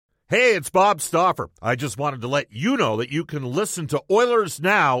Hey, it's Bob Stauffer. I just wanted to let you know that you can listen to Oilers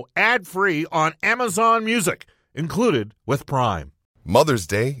Now ad-free on Amazon Music, included with Prime. Mother's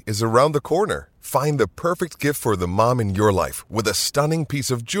Day is around the corner. Find the perfect gift for the mom in your life with a stunning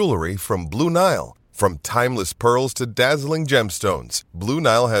piece of jewelry from Blue Nile. From timeless pearls to dazzling gemstones, Blue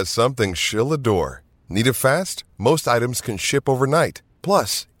Nile has something she'll adore. Need it fast? Most items can ship overnight.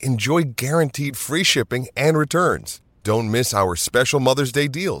 Plus, enjoy guaranteed free shipping and returns. Don't miss our special Mother's Day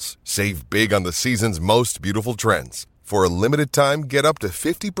deals. Save big on the season's most beautiful trends. For a limited time, get up to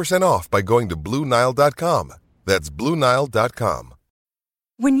 50% off by going to BlueNile.com. That's BlueNile.com.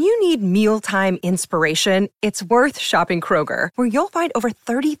 When you need mealtime inspiration, it's worth shopping Kroger, where you'll find over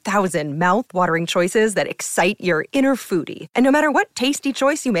 30,000 mouth-watering choices that excite your inner foodie. And no matter what tasty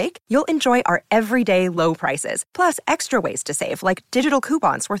choice you make, you'll enjoy our everyday low prices, plus extra ways to save, like digital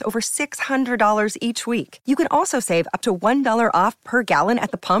coupons worth over $600 each week. You can also save up to $1 off per gallon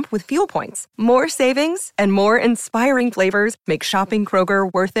at the pump with fuel points. More savings and more inspiring flavors make shopping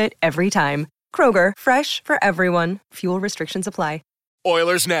Kroger worth it every time. Kroger, fresh for everyone. Fuel restrictions apply.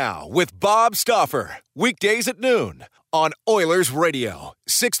 Oilers Now with Bob Stauffer. Weekdays at noon on Oilers Radio,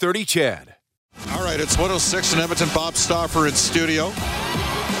 630 CHED. All right, it's 106 in Edmonton. Bob Stauffer in studio.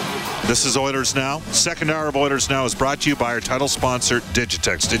 This is Oilers Now. Second hour of Oilers Now is brought to you by our title sponsor,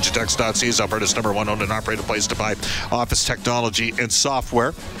 Digitex. Digitex.ca is Alberta's #1 owned and operated place to buy office technology and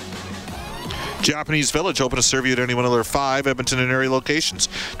software. Japanese Village, open to serve you at any one of their 5 Edmonton and area locations.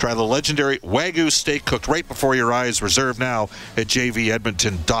 Try the legendary Wagyu steak cooked right before your eyes. Reserve now at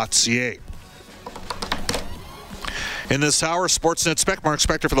jvedmonton.ca. In this hour, Sportsnet Spec, Mark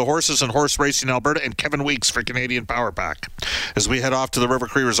Spector for the Horses and Horse Racing Alberta, and Kevin Weeks for Canadian Power Pack. As we head off to the River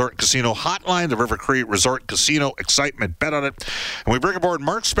Cree Resort and Casino Hotline, the River Cree Resort Casino excitement, bet on it. And we bring aboard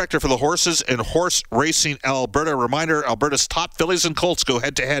Mark Spector for the Horses and Horse Racing Alberta. Reminder, Alberta's top fillies and colts go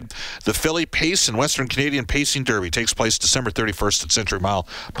head-to-head. The Filly Pace and Western Canadian Pacing Derby takes place December 31st at Century Mile.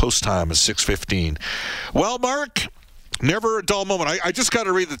 Post time is 6:15. Well, Mark, never a dull moment. I just got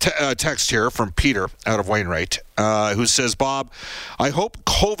to read the text here from Peter out of Wainwright, who says, Bob, I hope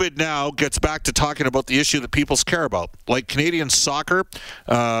COVID now gets back to talking about the issue that people care about, like Canadian soccer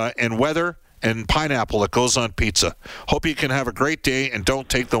and weather and pineapple that goes on pizza. Hope you can have a great day and don't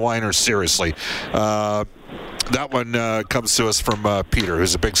take the whiners seriously. That one comes to us from Peter,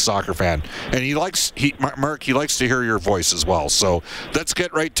 who's a big soccer fan. And Mark, he likes to hear your voice as well. So let's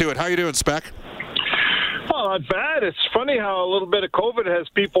get right to it. How you doing, Spec? Well, not bad. It's funny how a little bit of COVID has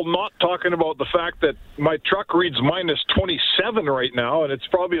people not talking about the fact that my truck reads minus 27 right now, and it's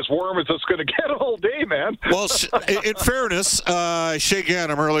probably as warm as it's going to get all day, man. Well, in fairness, Shea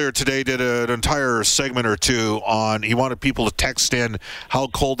Gannam earlier today did an entire segment or two on, he wanted people to text in how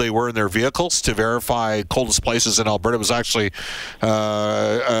cold they were in their vehicles to verify coldest places in Alberta. It was actually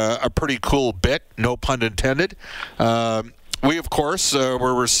a pretty cool bit, no pun intended. We, of course,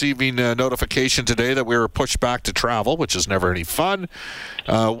 were receiving a notification today that we were pushed back to travel, which is never any fun.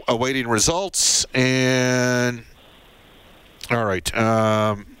 Awaiting results. And, all right.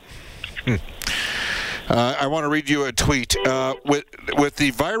 I want to read you a tweet. With the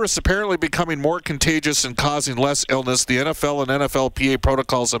virus apparently becoming more contagious and causing less illness, the NFL and NFLPA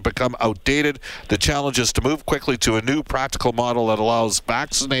protocols have become outdated. The challenge is to move quickly to a new practical model that allows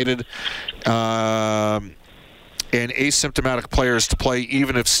vaccinated and asymptomatic players to play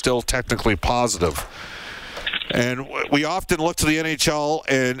even if still technically positive. And we often look to the NHL,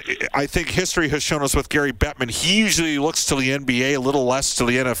 and I think history has shown us with Gary Bettman, he usually looks to the NBA, a little less to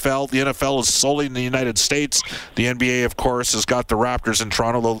the NFL. The NFL is solely in the United States. The NBA, of course, has got the Raptors in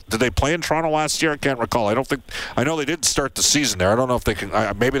Toronto. Did they play in Toronto last year? I can't recall. I know they didn't start the season there. I don't know if they can.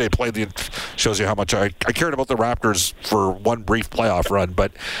 Maybe they played shows you how much I cared about the Raptors for one brief playoff run.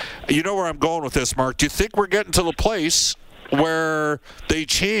 But you know where I'm going with this, Mark. Do you think we're getting to the place where they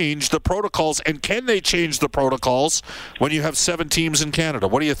change the protocols, and can they change the protocols when you have 7 teams in Canada?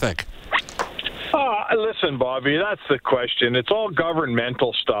 What do you think? Listen, Bobby, that's the question. It's all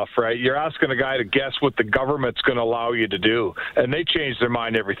governmental stuff, right? You're asking a guy to guess what the government's going to allow you to do, and they change their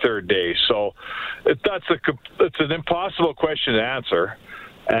mind every third day. So it's an impossible question to answer.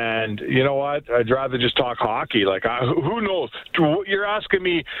 And you know what? I'd rather just talk hockey. Like, who knows? You're asking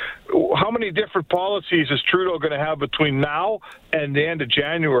me how many different policies is Trudeau going to have between now and the end of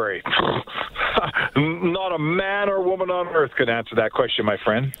January? Not a man or woman on earth can answer that question, my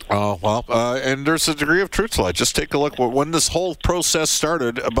friend. Oh, well, and there's a degree of truth to it. Just take a look when this whole process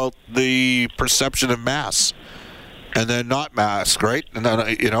started about the perception of masks. and then not mask, right? And then,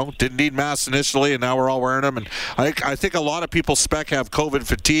 didn't need masks initially, and now we're all wearing them. And I think a lot of people have COVID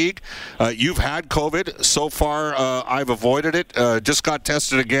fatigue. You've had COVID. So far, I've avoided it. Just got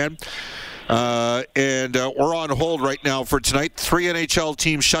tested again. And we're on hold right now for tonight. 3 NHL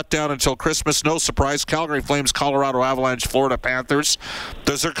teams shut down until Christmas. No surprise. Calgary Flames, Colorado Avalanche, Florida Panthers.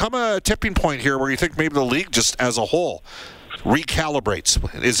 Does there come a tipping point here where you think maybe the league just as a whole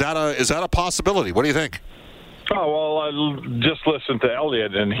recalibrates? Is that a possibility? What do you think? Oh, well, just listen to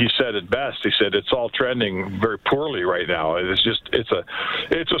Elliott, and he said it best. He said it's all trending very poorly right now. It's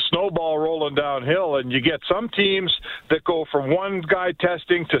a snowball rolling downhill, and you get some teams that go from one guy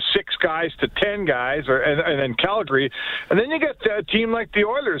testing to 6 guys to 10 guys, and then Calgary, and then you get a team like the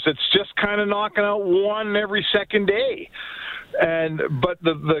Oilers that's just kind of knocking out one every second day. But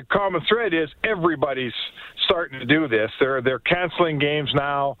the common thread is everybody's starting to do this. They're canceling games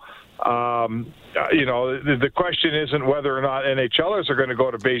now. The question isn't whether or not NHLers are going to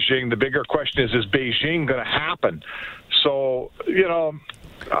go to Beijing. The bigger question is Beijing going to happen? So,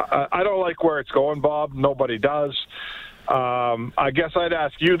 I don't like where it's going, Bob. Nobody does. I guess I'd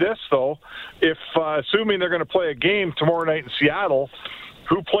ask you this, though. If, assuming they're going to play a game tomorrow night in Seattle,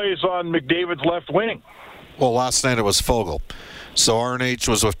 who plays on McDavid's left wing? Well, last night it was Foegele. So RNH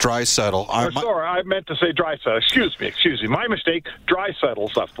was with Draisaitl. Sorry, I meant to say Draisaitl. Excuse me. My mistake.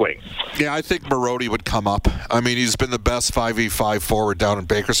 Draisaitl's left wing. Yeah, I think Marody would come up. I mean, he's been the best 5v5 forward down in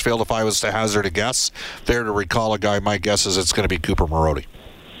Bakersfield. If I was to hazard a guess, there to recall a guy, my guess is it's going to be Cooper Marody.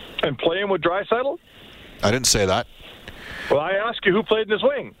 And play him with Draisaitl? I didn't say that. Well, I ask you, who played in his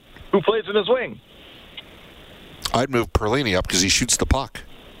wing? Who plays in his wing? I'd move Perlini up because he shoots the puck.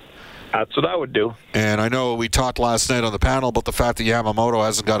 That's what I would do. And I know we talked last night on the panel about the fact that Yamamoto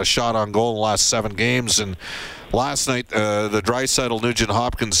hasn't got a shot on goal in the last 7 games. And last night, the Draisaitl, Nugent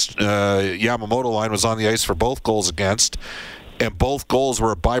Hopkins, Yamamoto line was on the ice for both goals against. And both goals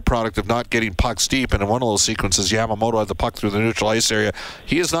were a byproduct of not getting pucks deep. And in one of those sequences, Yamamoto had the puck through the neutral ice area.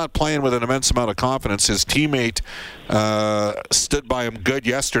 He is not playing with an immense amount of confidence. His teammate stood by him good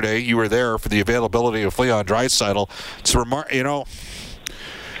yesterday. You were there for the availability of Leon Draisaitl. It's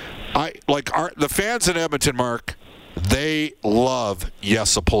the fans in Edmonton, Mark, they love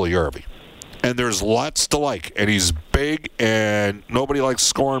Jesse Puljujärvi. And there's lots to like. And he's big, and nobody likes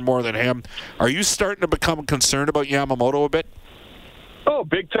scoring more than him. Are you starting to become concerned about Yamamoto a bit? Oh,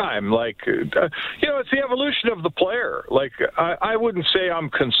 big time. It's the evolution of the player. I wouldn't say I'm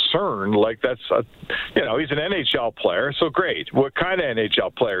concerned. He's an NHL player, so great. What kind of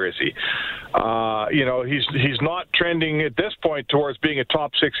NHL player is he? He's not trending at this point towards being a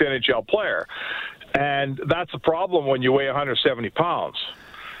top 6 NHL player. And that's a problem when you weigh 170 pounds.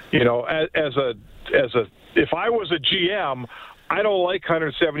 If I was a GM, I don't like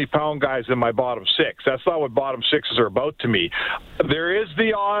 170-pound guys in my bottom 6. That's not what bottom 6s are about to me. There is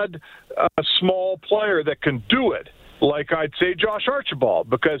the odd small player that can do it, like I'd say Josh Archibald,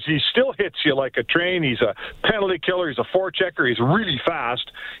 because he still hits you like a train. He's a penalty killer. He's a forechecker. He's really fast.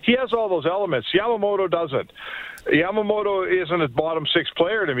 He has all those elements. Yamamoto doesn't. Yamamoto isn't a bottom 6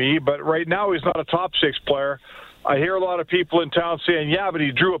 player to me, but right now he's not a top 6 player. I hear a lot of people in town saying, yeah, but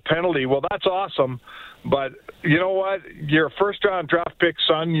he drew a penalty. Well, that's awesome. But you know what? You're a first-round draft pick,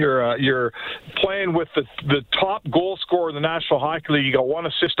 son. You're playing with the top goal scorer in the National Hockey League. You got 1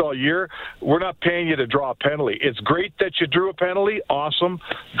 assist all year. We're not paying you to draw a penalty. It's great that you drew a penalty. Awesome.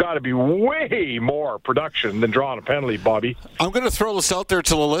 Got to be way more production than drawing a penalty, Bobby. I'm going to throw this out there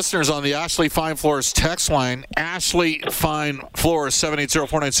to the listeners on the Ashley Fine Floors text line. Ashley Fine Floors,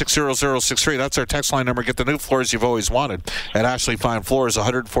 780-496-0063. That's our text line number. Get the new floors you've always wanted at Ashley Fine Floors,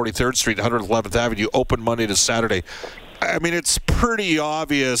 143rd Street, 111th Avenue. Open Monday to Saturday. I mean, it's pretty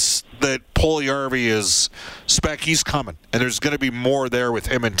obvious that Puljujärvi is spec. He's coming, and there's going to be more there with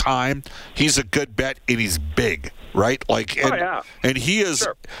him in time. He's a good bet, and he's big, right? And he is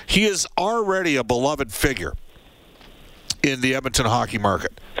He is already a beloved figure in the Edmonton hockey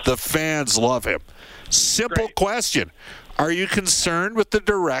market. The fans love him. Simple question: are you concerned with the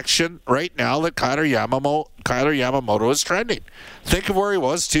direction right now that Kailer Yamamoto is trending? Think of where he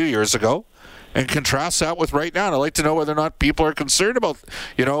was 2 years ago and contrast that with right now. And I'd like to know whether or not people are concerned about,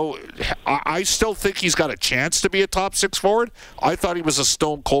 I still think he's got a chance to be a top 6 forward. I thought he was a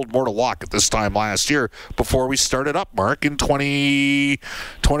stone cold mortal lock at this time last year before we started up, Mark, in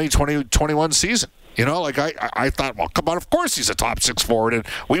 2021 season. I thought, well, come on, of course he's a top 6 forward, and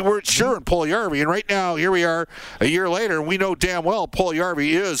we weren't sure in Puljujärvi. And right now, here we are a year later, and we know damn well Puljujärvi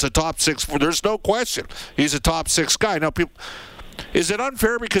is a top 6 forward. There's no question he's a top 6 guy. Now, is it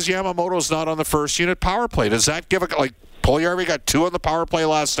unfair because Yamamoto's not on the first unit power play? Does that give Puljujärvi got 2 on the power play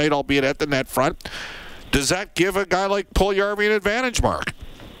last night, albeit at the net front? Does that give a guy like Puljujarvi an advantage, Mark?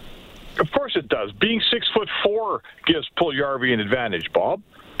 Of course it does. Being 6'4" gives Puljujarvi an advantage, Bob.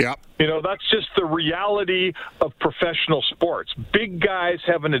 Yep. You know, that's just the reality of professional sports. Big guys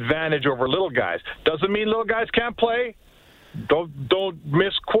have an advantage over little guys. Doesn't mean little guys can't play. Don't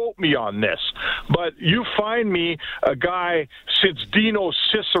misquote me on this. But you find me a guy since Dino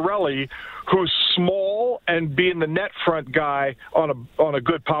Ciccarelli who's small and being the net front guy on a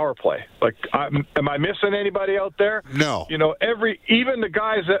good power play. Like, am I missing anybody out there? No. You know, even the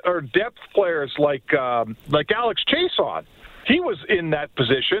guys that are depth players like Alex Chason. He was in that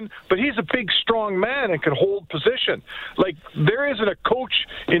position, but he's a big, strong man and can hold position. Like, there isn't a coach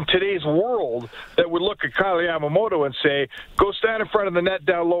in today's world that would look at Kyle Yamamoto and say, go stand in front of the net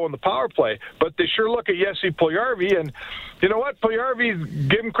down low in the power play. But they sure look at Jesse Puljujarvi, and you know what? Puljujarvi,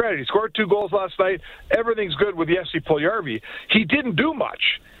 give him credit. He scored 2 goals last night. Everything's good with Jesse Puljujarvi. He didn't do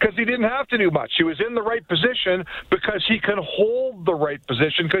much because he didn't have to do much. He was in the right position because he can hold the right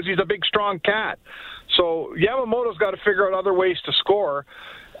position because he's a big, strong cat. So Yamamoto's got to figure out other ways to score,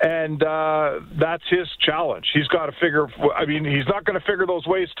 and that's his challenge. He's got to figure – I mean, he's not going to figure those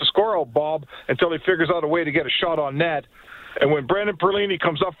ways to score out, Bob, until he figures out a way to get a shot on net. And when Brendan Perlini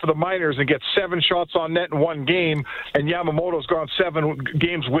comes up for the minors and gets 7 shots on net in one game, and Yamamoto's gone 7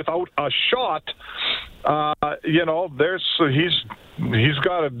 games without a shot, you know, he's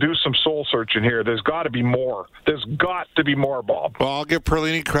got to do some soul searching here. There's got to be more. There's got to be more, Bob. Well, I'll give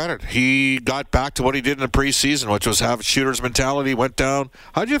Perlini credit. He got back to what he did in the preseason, which was have a shooter's mentality, went down.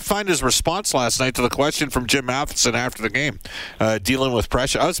 How did you find his response last night to the question from Jim Matheson after the game, dealing with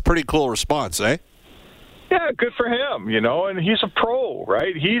pressure? That was a pretty cool response, eh? Yeah, good for him, you know, and he's a pro,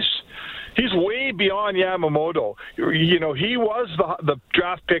 right? He's way beyond Yamamoto. You know, he was the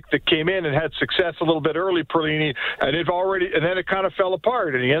draft pick that came in and had success a little bit early, Perlini, and then it kind of fell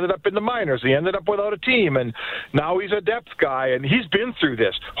apart, and he ended up in the minors. He ended up without a team, and now he's a depth guy, and he's been through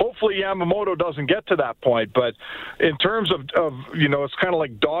this. Hopefully Yamamoto doesn't get to that point, but in terms of you know, it's kind of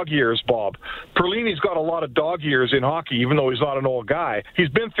like dog years, Bob. Perlini's got a lot of dog years in hockey, even though he's not an old guy. He's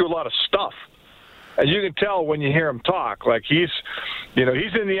been through a lot of stuff. And you can tell when you hear him talk, like he's in the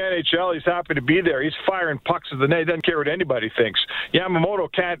NHL. He's happy to be there. He's firing pucks at the net. He doesn't care what anybody thinks. Yamamoto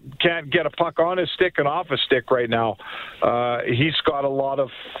can't get a puck on his stick and off his stick right now. He's got a lot of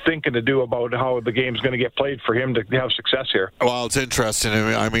thinking to do about how the game's going to get played for him to have success here. Well, it's interesting.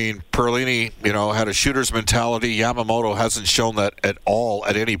 I mean, Perlini, you know, had a shooter's mentality. Yamamoto hasn't shown that at all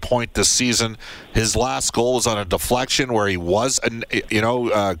at any point this season. His last goal was on a deflection where he was,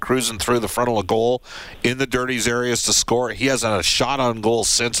 cruising through the front of the goal in the dirties areas to score. He hasn't had a shot on goal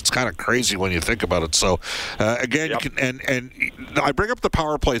since. It's kind of crazy when you think about it. So, again, yep. And I bring up the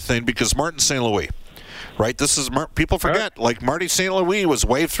power play thing because Martin St. Louis, right? This is people forget. Like Marty St. Louis was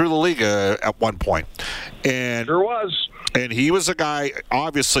waved through the league at one point, and sure was. And he was a guy.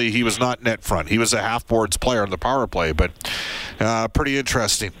 Obviously, he was not net front. He was a half boards player on the power play, but pretty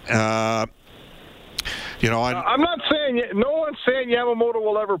interesting. You know, I'm not saying no one's saying Yamamoto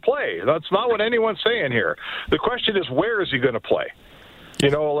will ever play. That's not what anyone's saying here. The question is, where is he going to play? You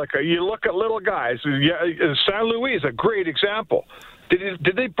know, like you look at little guys. St. Louis is a great example.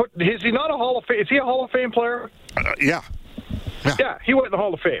 Did they put? Is he not a Hall of Fame? Is he a Hall of Fame player? Yeah. Yeah, he went in the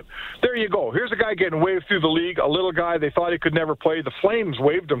Hall of Fame. There you go. Here's a guy getting waved through the league, a little guy they thought he could never play. The Flames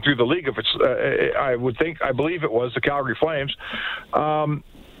waved him through the league. If it's, I believe it was the Calgary Flames.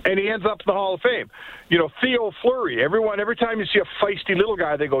 And he ends up in the Hall of Fame. You know, Theo Fleury. Every time you see a feisty little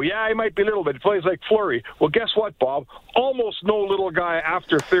guy, they go, yeah, he might be little, but he plays like Fleury. Well, guess what, Bob? Almost no little guy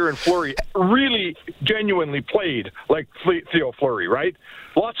after Theoren Fleury really genuinely played like Theo Fleury, right?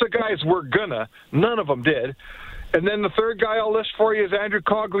 Lots of guys were gonna. None of them did. And then the third guy I'll list for you is Andrew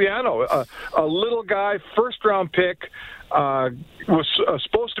Cogliano, a little guy, first-round pick, was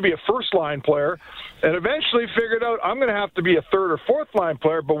supposed to be a first-line player, and eventually figured out, I'm going to have to be a third or fourth-line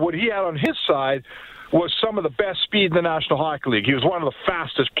player, but what he had on his side was some of the best speed in the National Hockey League. He was one of the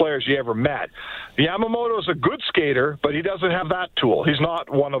fastest players you ever met. Yamamoto's a good skater, but he doesn't have that tool. He's not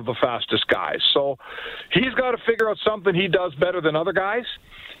one of the fastest guys. So he's got to figure out something he does better than other guys.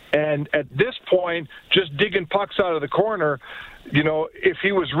 And at this point, just digging pucks out of the corner, you know, if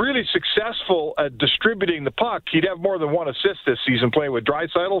he was really successful at distributing the puck, he'd have more than one assist this season playing with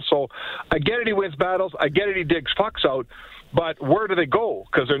Draisaitl. So I get it, he wins battles. I get it, he digs pucks out. But where do they go?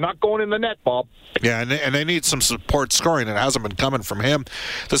 Because they're not going in the net, Bob. Yeah, and they need some support scoring. It hasn't been coming from him.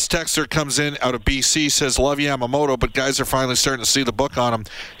 This texter comes in out of BC, says, love Yamamoto, but guys are finally starting to see the book on him.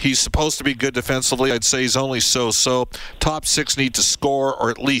 He's supposed to be good defensively. I'd say he's only so-so. Top 6 need to score or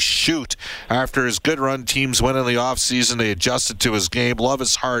at least shoot. After his good run, teams went in the offseason. They adjusted invested to his game, love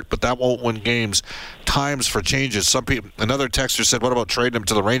his heart, but that won't win games. Times for changes. Some people. Another texter said, "What about trading him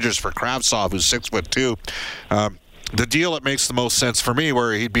to the Rangers for Kravtsov, who's 6'2"?" The deal that makes the most sense for me,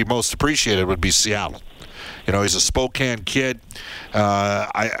 where he'd be most appreciated, would be Seattle. He's a Spokane kid.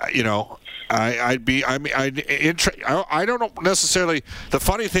 I don't know necessarily. The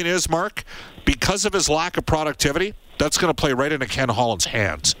funny thing is, Mark, because of his lack of productivity, that's going to play right into Ken Holland's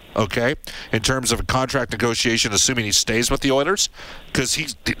hands, okay, in terms of a contract negotiation, assuming he stays with the Oilers,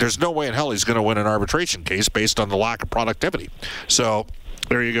 because there's no way in hell he's going to win an arbitration case based on the lack of productivity. So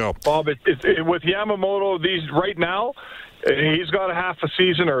there you go. Bob, with Yamamoto, right now, he's got a half a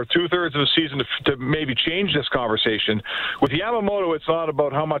season or 2/3 of a season to maybe change this conversation. With Yamamoto, it's not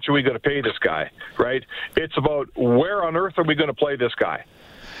about how much are we going to pay this guy, right? It's about where on earth are we going to play this guy,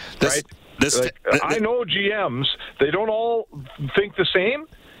 right? I know GMs, they don't all think the same,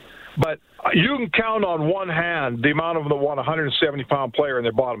 but you can count on one hand the amount of them that want a 170-pound player in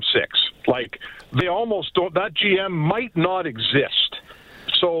their bottom six. Like, they almost don't. That GM might not exist.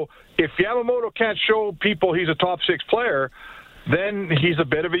 So if Yamamoto can't show people he's a top six player, then he's a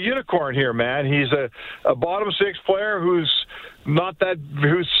bit of a unicorn here, man. He's a bottom six player who's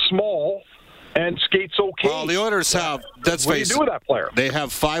small and skates okay. Well, the Oilers have, let's what do you face do with that player? They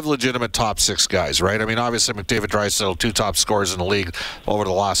have 5 legitimate top 6 guys, right? I mean, obviously, McDavid, Draisaitl, 2 top scorers in the league over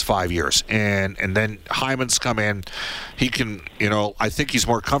the last 5 years. And then Hyman's come in. He can, I think he's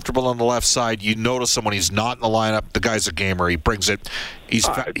more comfortable on the left side. You notice him when he's not in the lineup. The guy's a gamer. He brings it. He's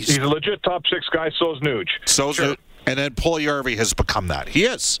a legit top 6 guy. So's Nuge. Nuge. And then Puljujarvi has become that. He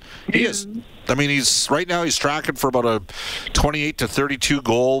is. I mean, he's tracking for about a 28 to 32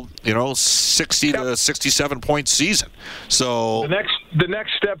 goal, 60 to 67 point season. So the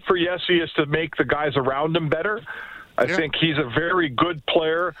next step for Yessi is to make the guys around him better. I think he's a very good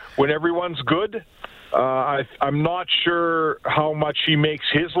player when everyone's good. I'm not sure how much he makes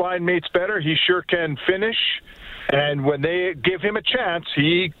his line mates better. He sure can finish, and when they give him a chance,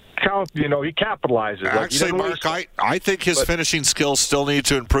 he capitalizes. Actually, Mark, I think his finishing skills still need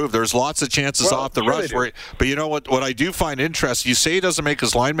to improve. There's lots of chances off the rush. But you know what I do find interesting, you say he doesn't make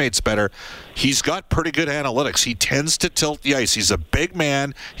his line mates better. He's got pretty good analytics. He tends to tilt the ice. He's a big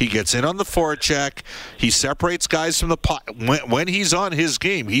man. He gets in on the forecheck. He separates guys from the pot. When he's on his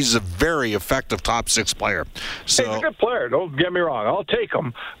game, he's a very effective top 6 player. So, he's a good player. Don't get me wrong. I'll take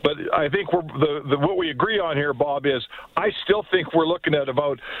him. But I think what we agree on here, Bob, is I still think we're looking at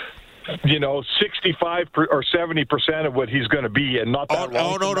about 65 or 70% of what he's going to be, and not that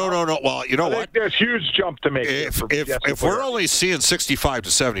long. No. Well, you know what? There's a huge jump to make. If we're only seeing 65 to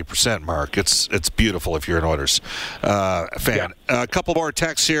 70%, Mark, it's beautiful if you're an Oilers fan. Yeah. A couple more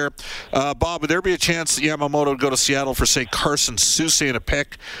texts here. Bob, would there be a chance that Yamamoto would go to Seattle for, say, Carson Soucy in a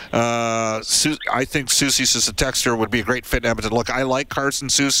pick? I think Soucy, says the texter, would be a great fit in Edmonton. Look, I like Carson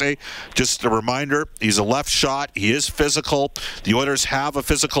Soucy. Just a reminder, he's a left shot. He is physical. The Oilers have a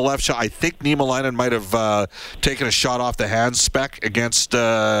physical left shot. I think Niemelainen might have taken a shot off the hand spec against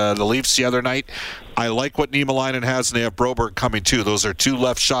the Leafs the other night. I like what Niemelainen has, and they have Broberg coming too. Those are 2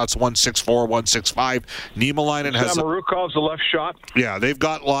 left shots, 164, 165. Niemelainen has... Samurukov's a left shot. Yeah, they've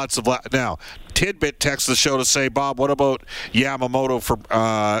got lots of... Now, Tidbit texts the show to say, Bob, what about Yamamoto for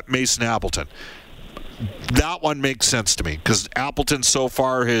Mason Appleton? That one makes sense to me because Appleton so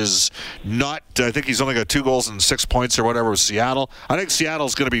far has not. I think he's only got 2 goals and 6 points or whatever with Seattle. I think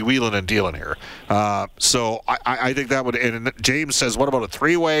Seattle's going to be wheeling and dealing here. So I think that would. And James says, what about a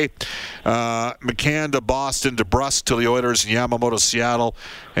 3-way? McCann to Boston to Brust to the Oilers and Yamamoto Seattle,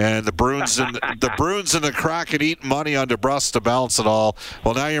 and the Bruins and the Bruins and the Kraken eat money on DeBrusque to balance it all.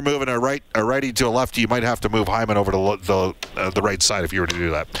 Well, now you're moving a righty to a lefty. You might have to move Hyman over to the right side if you were to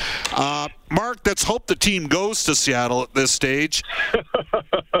do that. Mark, let's hope the team goes to Seattle at this stage.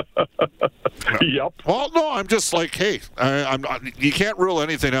 Yep. Well, no, I'm just like, hey, you can't rule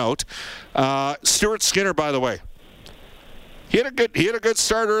anything out. Stuart Skinner, by the way, he had a good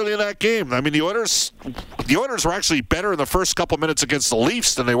start early in that game. I mean, the Oilers were actually better in the first couple minutes against the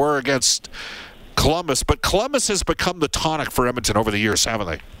Leafs than they were against Columbus. But Columbus has become the tonic for Edmonton over the years, haven't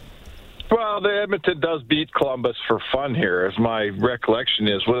they? Well, the Edmonton does beat Columbus for fun here, as my recollection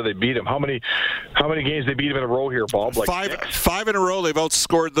is. What do they beat them? How many games they beat them in a row here, Bob? Like 5 in a row. They've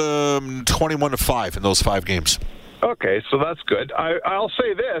outscored them 21-5 in those 5 games. Okay, so that's good. I'll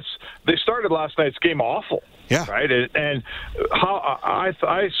say this: they started last night's game awful. Yeah. Right. And how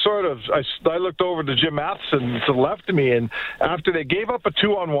I looked over to Jim Matheson to the left of me, and after they gave up a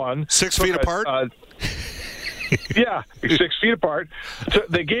 2-on-1, 6 feet apart. Yeah, 6 feet apart. So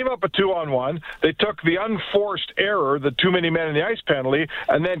they gave up a 2-on-1. They took the unforced error, the too many men in the ice penalty,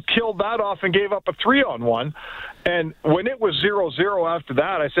 and then killed that off and gave up a 3-on-1. And when it was 0-0 after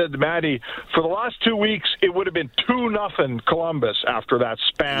that, I said to Maddie, for the last 2 weeks, it would have been 2-0 Columbus after that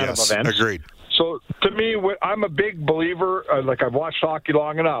span of events. Agreed. So to me, I'm a big believer. Like, I've watched hockey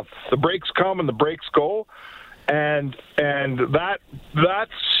long enough. The breaks come and the breaks go, and that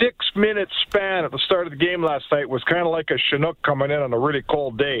 6-minute span at the start of the game last night was kind of like a Chinook coming in on a really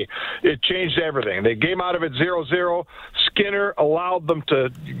cold day. It changed everything. They came out of it 0-0. Skinner allowed them to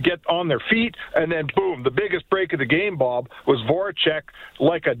get on their feet, and then boom, the biggest break of the game, Bob, was Voracek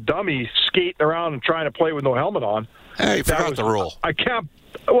like a dummy skating around and trying to play with no helmet on. Hey, you forgot the rule. I can't.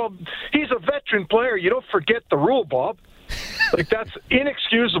 Well, he's a veteran player. You don't forget the rule, Bob. Like, that's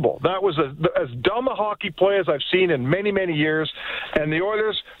inexcusable. That was as dumb a hockey play as I've seen in many, many years. And the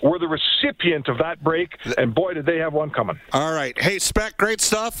Oilers were the recipient of that break. And boy, did they have one coming. All right. Hey, Spec, great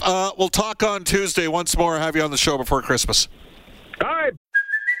stuff. We'll talk on Tuesday once more. Have you on the show before Christmas. All right.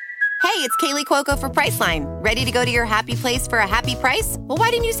 Hey, it's Kaylee Cuoco for Priceline. Ready to go to your happy place for a happy price? Well,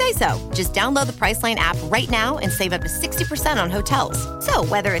 why didn't you say so? Just download the Priceline app right now and save up to 60% on hotels. So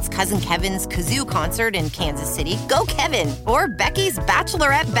whether it's Cousin Kevin's Kazoo Concert in Kansas City, go Kevin, or Becky's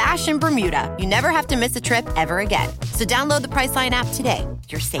Bachelorette Bash in Bermuda, you never have to miss a trip ever again. So download the Priceline app today.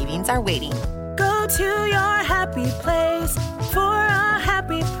 Your savings are waiting. Go to your happy place for a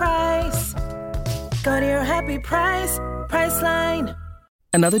happy price. Go to your happy price, Priceline.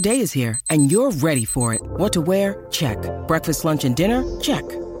 Another day is here, and you're ready for it. What to wear? Check. Breakfast, lunch, and dinner? Check.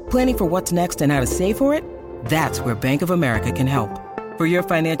 Planning for what's next and how to save for it? That's where Bank of America can help. For your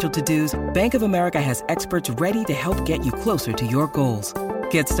financial to-dos, Bank of America has experts ready to help get you closer to your goals.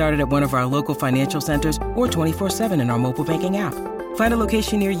 Get started at one of our local financial centers or 24/7 in our mobile banking app. Find a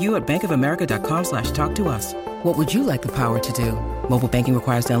location near you at bankofamerica.com/talktous. What would you like the power to do? Mobile banking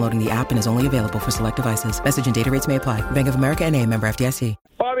requires downloading the app and is only available for select devices. Message and data rates may apply. Bank of America NA, member FDIC.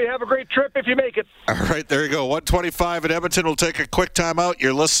 Bobby, have a great trip if you make it. All right, there you go. 125 at Edmonton. We'll take a quick timeout.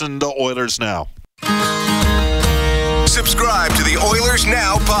 You're listening to Oilers Now. Subscribe to the Oilers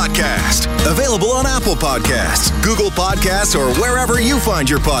Now podcast. Available on Apple Podcasts, Google Podcasts, or wherever you find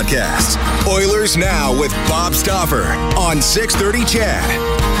your podcasts. Oilers Now with Bob Stauffer on 630 CHED.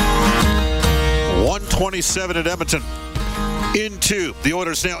 127 at Edmonton. Into the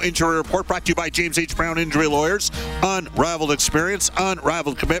Oilers Now Injury Report, brought to you by James H. Brown Injury Lawyers. Unrivaled experience,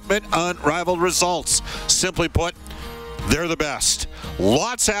 unrivaled commitment, unrivaled results. Simply put, they're the best.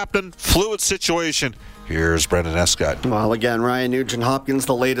 Lots happening, fluid situation. Here's Brendan Escott. Well, again, Ryan Nugent-Hopkins,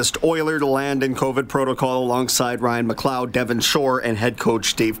 the latest Oiler to land in COVID protocol alongside Ryan McLeod, Devon Shore, and head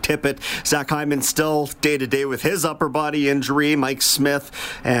coach Dave Tippett. Zach Hyman still day-to-day with his upper body injury. Mike Smith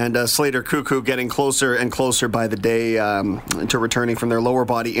and Slater Cuckoo getting closer and closer by the day to returning from their lower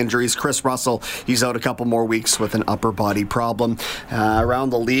body injuries. Chris Russell, he's out a couple more weeks with an upper body problem. Around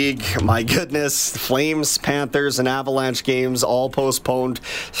the league, my goodness, Flames, Panthers, and Avalanche games all postponed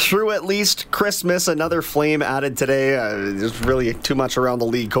through at least Christmas. Another Flame added today. There's really too much around the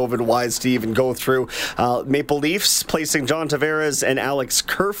league COVID-wise to even go through. Maple Leafs placing John Tavares and Alex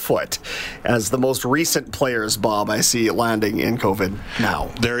Kerfoot as the most recent players, Bob, I see landing in COVID now.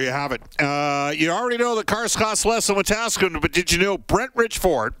 There you have it. You already know that cars cost less in Wetaskiwin, but did you know Brent Ridge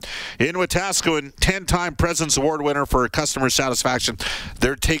Ford in Wetaskiwin, 10-time President's Award winner for customer satisfaction.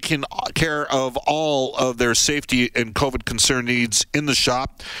 They're taking care of all of their safety and COVID concern needs in the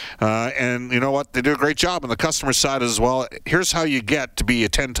shop. And you know what? They do a great job on the customer side as well. Here's how you get to be a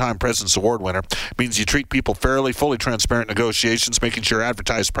 10-time President's Award winner. It means you treat people fairly, fully transparent negotiations, making sure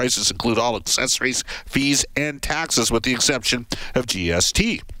advertised prices include all accessories, fees, and taxes with the exception of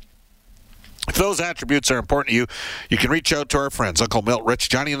GST. If those attributes are important to you, you can reach out to our friends, Uncle Milt, Rich,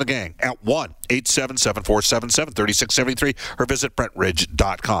 Johnny, and the gang at 1-877-477-3673 or visit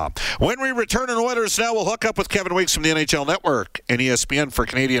BrentRidge.com. When we return in Oilers Now, we'll hook up with Kevin Weeks from the NHL Network and ESPN for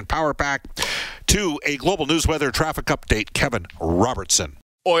Canadian Power Pack. To a global news weather traffic update, Kevin Robertson.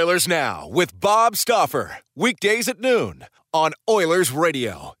 Oilers Now with Bob Stauffer. Weekdays at noon on Oilers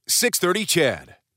Radio, 630 CHED.